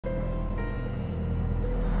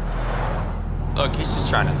Look, he's just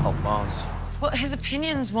trying to help Bones. Well, his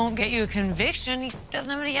opinions won't get you a conviction. He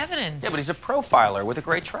doesn't have any evidence. Yeah, but he's a profiler with a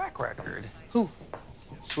great track record. Who?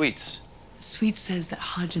 Sweets. Sweet says that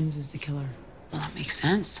Hodgins is the killer. Well, that makes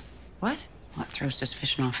sense. What? Well, that throws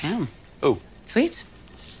suspicion off him. Oh, Sweets?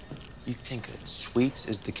 you think that Sweets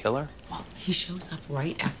is the killer? Well, he shows up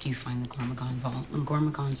right after you find the Gormogon vault, when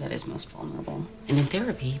Gormogon's at his most vulnerable. And in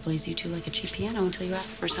therapy, he plays you two like a cheap piano until you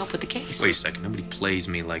ask for his help with the case. Wait a second, nobody plays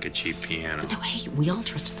me like a cheap piano. No, hey, we all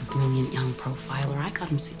trusted the brilliant young profiler. I got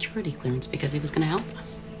him security clearance because he was gonna help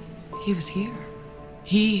us. He was here.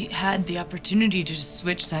 He had the opportunity to just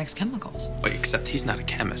switch Zach's chemicals. Wait, except he's not a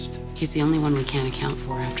chemist. He's the only one we can't account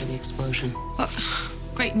for after the explosion. Well,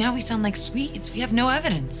 great, now we sound like Sweets. We have no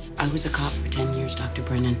evidence. I was a cop for 10 years, Dr.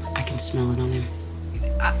 Brennan. I can smell it on him.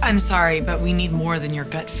 I'm sorry, but we need more than your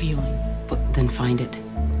gut feeling. But then find it.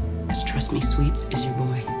 Because trust me, Sweets is your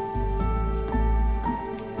boy.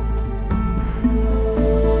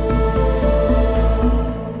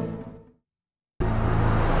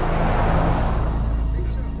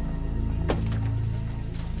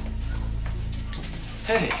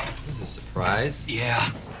 Hey, this is a surprise.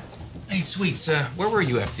 Yeah. Hey, Sweets, where were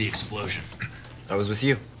you after the explosion? I was with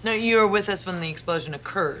you. No, you were with us when the explosion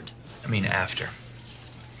occurred. I mean, after.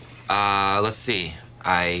 Let's see.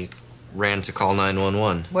 I ran to call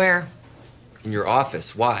 911. Where? In your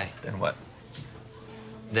office. Why? Then what?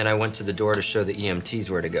 Then I went to the door to show the EMTs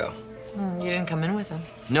where to go. You didn't come in with them.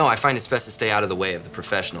 No, I find it's best to stay out of the way of the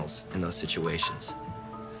professionals in those situations.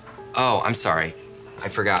 Oh, I'm sorry. I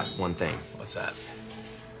forgot one thing. What's that?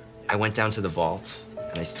 I went down to the vault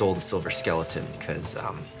and I stole the silver skeleton because,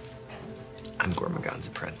 I'm Gormogon's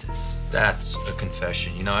apprentice. That's a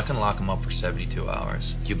confession. You know, I can lock him up for 72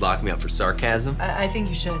 hours. You'd lock me up for sarcasm? I think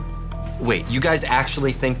you should. Wait, you guys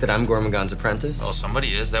actually think that I'm Gormogon's apprentice? Well,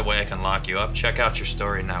 somebody is. That way I can lock you up, check out your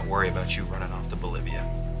story, and not worry about you running off to Bolivia.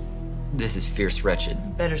 This is fierce wretched.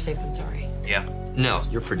 Better safe than sorry. Yeah. No,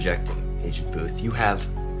 you're projecting, Agent Booth. You have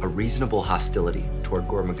a reasonable hostility toward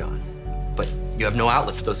Gormogon, but you have no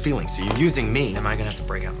outlet for those feelings, so you're using me. Am I gonna have to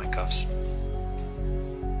break out my cuffs?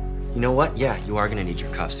 You know what? Yeah, you are gonna need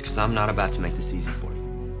your cuffs, because I'm not about to make this easy for you.